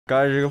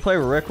Guys, you can play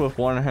Rick with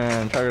one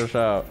hand. Check this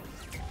out.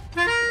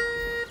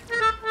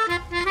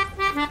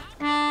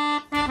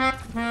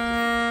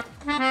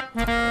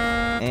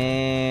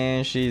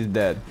 And she's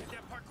dead.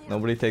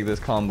 Nobody take this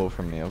combo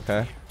from me,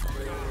 okay?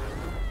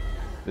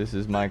 This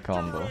is my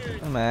combo.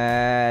 I'm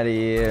out of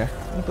here.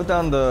 Put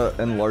down the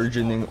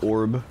enlarging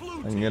orb.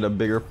 I can get a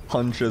bigger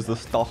punch as the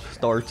stock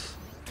starts.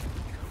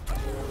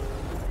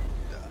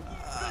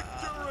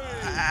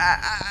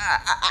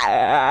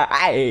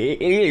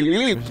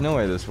 There's no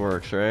way this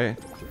works, right?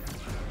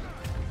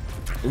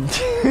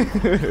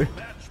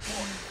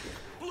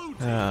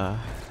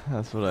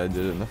 That's what I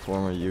did in the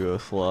former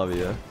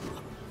Yugoslavia.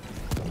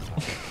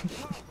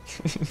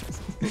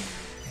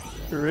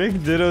 Rick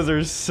Dittos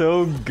are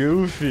so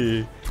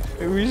goofy.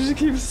 We just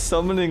keep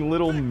summoning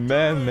little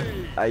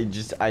men. I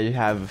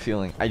have a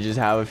feeling. I just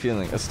have a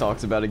feeling a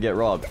stock's about to get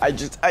robbed. A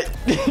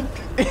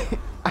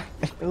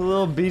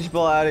little beach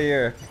ball out of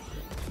here.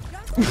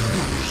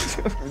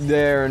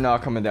 They're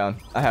not coming down.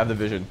 I have the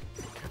vision.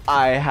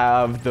 I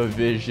have the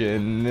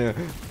vision.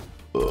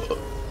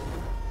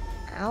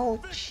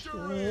 Ouch.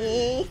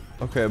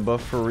 Okay, but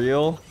for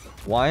real,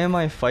 why am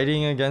I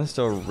fighting against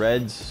a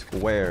red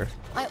square?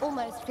 I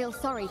almost feel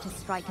sorry to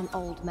strike an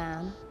old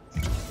man.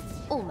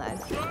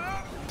 Almost.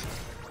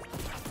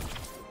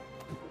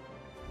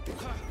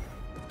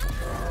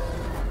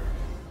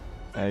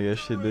 I guess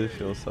she did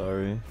feel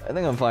sorry. I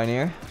think I'm fine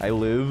here. I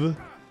live.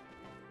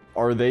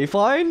 Are they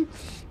fine?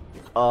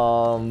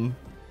 Hello?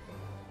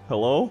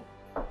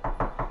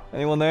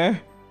 Anyone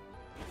there?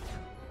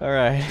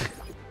 Alright.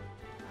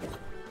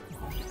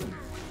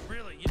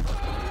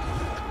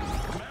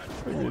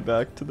 Bring me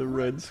back to the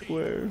red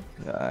square.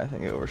 Yeah, I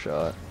think it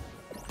overshot.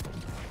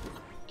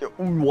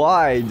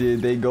 Why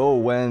did they go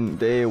when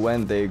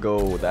they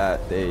go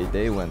that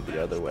they went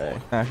the other way?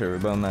 Mash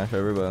everybody, mash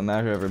everybody,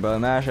 mash everybody,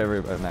 mash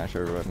everybody, mash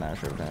everybody,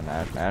 mash everybody,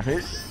 mash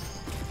it.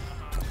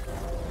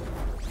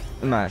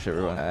 Mash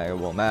everyone. I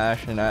will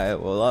mash and I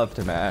will love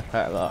to mash.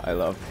 I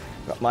love.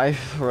 My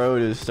throat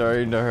is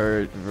starting to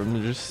hurt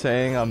from just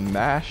saying I'm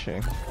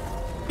mashing.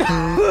 This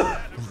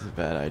is a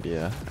bad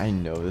idea. I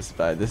know this is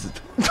bad. This is.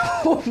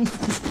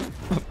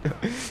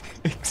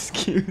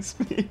 Excuse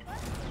me.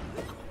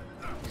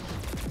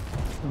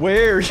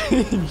 Where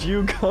did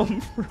you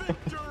come from?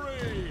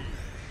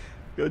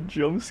 Got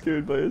jump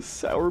scared by a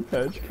Sour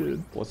Patch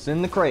Kid. What's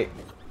in the crate?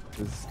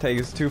 This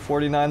takes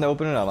 $2.49 to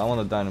open it up. I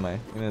want a dynamite.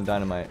 Give me a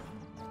dynamite.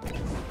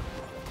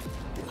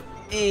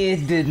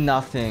 It did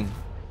nothing.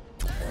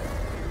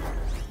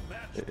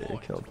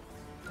 It killed.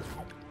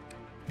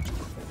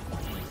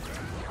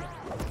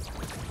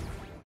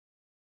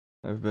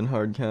 I've been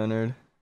hard countered.